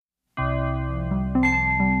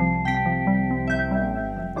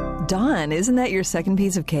Don, isn't that your second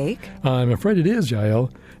piece of cake? I'm afraid it is, Yael.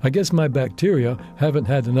 I guess my bacteria haven't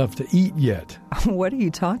had enough to eat yet. What are you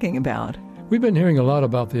talking about? We've been hearing a lot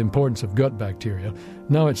about the importance of gut bacteria.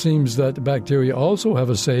 Now it seems that bacteria also have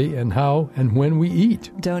a say in how and when we eat.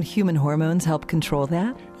 Don't human hormones help control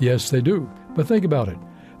that? Yes, they do. But think about it.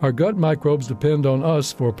 Our gut microbes depend on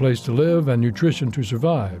us for a place to live and nutrition to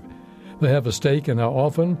survive. They have a stake in how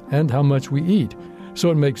often and how much we eat. So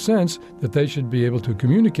it makes sense that they should be able to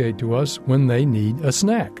communicate to us when they need a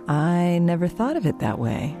snack. I never thought of it that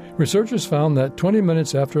way. Researchers found that 20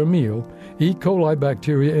 minutes after a meal, E. coli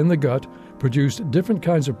bacteria in the gut produced different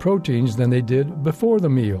kinds of proteins than they did before the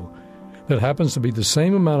meal. That happens to be the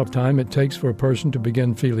same amount of time it takes for a person to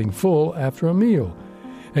begin feeling full after a meal.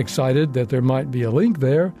 Excited that there might be a link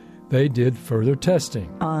there, they did further testing.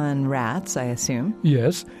 On rats, I assume?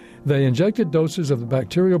 Yes. They injected doses of the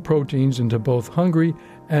bacterial proteins into both hungry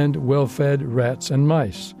and well-fed rats and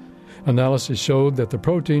mice. Analysis showed that the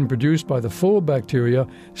protein produced by the full bacteria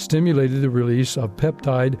stimulated the release of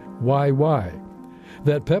peptide YY.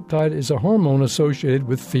 That peptide is a hormone associated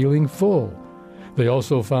with feeling full. They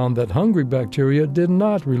also found that hungry bacteria did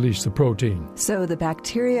not release the protein. So the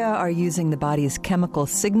bacteria are using the body's chemical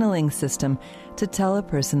signaling system to tell a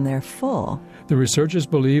person they're full. The researchers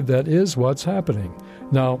believe that is what's happening.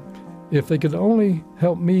 Now, if they could only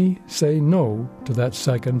help me say no to that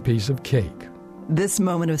second piece of cake. This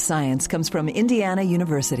moment of science comes from Indiana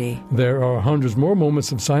University. There are hundreds more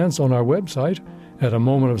moments of science on our website at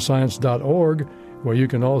amomentofscience.org, where you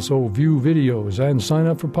can also view videos and sign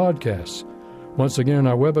up for podcasts. Once again,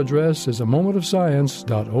 our web address is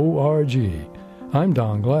amomentofscience.org. I'm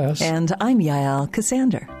Don Glass. And I'm Yael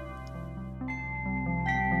Cassander.